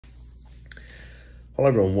Hello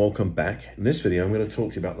everyone, welcome back. In this video, I'm going to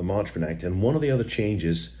talk to you about the Marchman Act and one of the other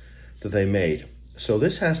changes that they made. So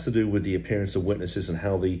this has to do with the appearance of witnesses and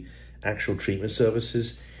how the actual treatment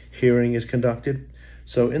services hearing is conducted.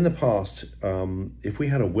 So in the past, if we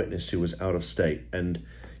had a witness who was out of state, and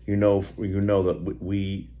you know that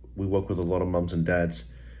we work with a lot of mums and dads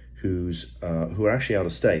who are actually out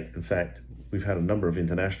of state. In fact, we've had a number of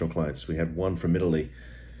international clients. We had one from Italy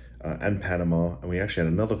and Panama, and we actually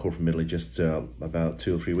had another call from Italy just about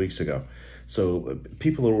 2 or 3 weeks ago. So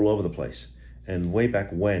people are all over the place. And way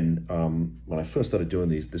back when I first started doing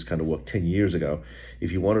this kind of work 10 years ago,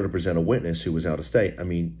 if you wanted to present a witness who was out of state, I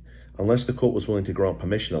mean, unless the court was willing to grant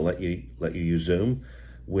permission to let you use Zoom,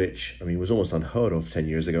 which, I mean, was almost unheard of 10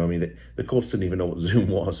 years ago. I mean, the courts didn't even know what Zoom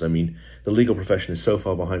was. I mean, the legal profession is so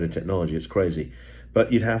far behind in technology, it's crazy.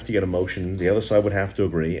 But you'd have to get a motion, the other side would have to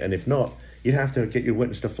agree, and if not, you'd have to get your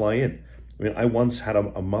witness to fly in. I mean, I once had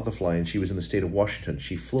a mother fly in. She was in the state of Washington.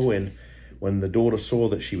 She flew in. When the daughter saw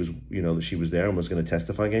that she was, that she was there and was going to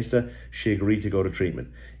testify against her, she agreed to go to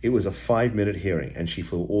treatment. It was a 5-minute hearing, and she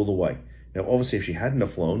flew all the way. Now, obviously, if she hadn't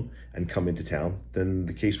have flown and come into town, then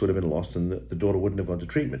the case would have been lost and the daughter wouldn't have gone to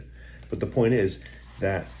treatment. But the point is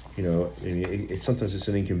that, sometimes it's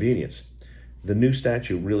an inconvenience. The new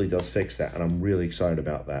statute really does fix that, and I'm really excited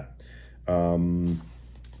about that.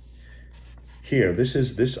 Here, this,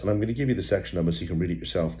 and I'm going to give you the section number so you can read it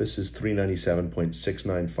yourself. This is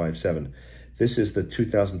 397.6957. This is the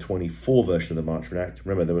 2024 version of the Marchman Act.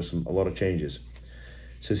 Remember, there was a lot of changes.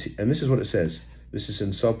 It says, and this is what it says. This is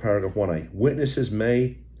in subparagraph 1A. Witnesses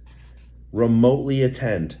may remotely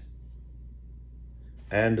attend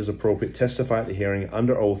and, as appropriate, testify at the hearing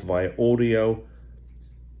under oath via audio,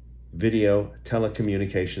 video,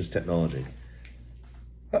 telecommunications technology.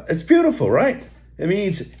 It's beautiful, right? It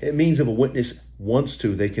means if a witness wants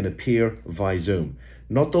to, they can appear via Zoom.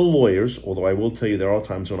 Not the lawyers, although I will tell you there are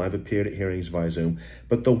times when I've appeared at hearings via Zoom,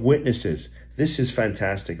 but the witnesses. This is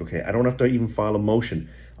fantastic, okay? I don't have to even file a motion.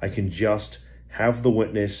 I can just have the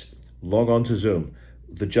witness log on to Zoom.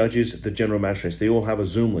 The judges, the general magistrates, they all have a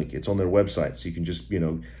Zoom link. It's on their website. So you can just, we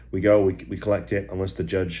collect it unless the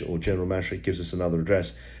judge or general magistrate gives us another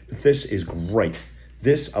address. But this is great.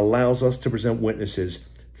 This allows us to present witnesses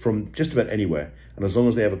from just about anywhere. And as long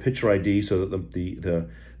as they have a picture ID so that the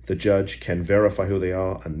judge can verify who they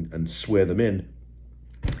are and swear them in,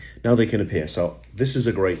 now they can appear. So this is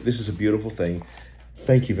a beautiful thing.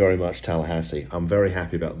 Thank you very much, Tallahassee. I'm very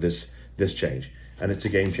happy about this change, and it's a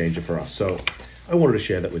game changer for us. So I wanted to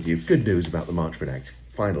share that with you. Good news about the Marchman Act,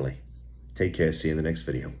 finally. Take care, see you in the next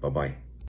video. Bye-bye.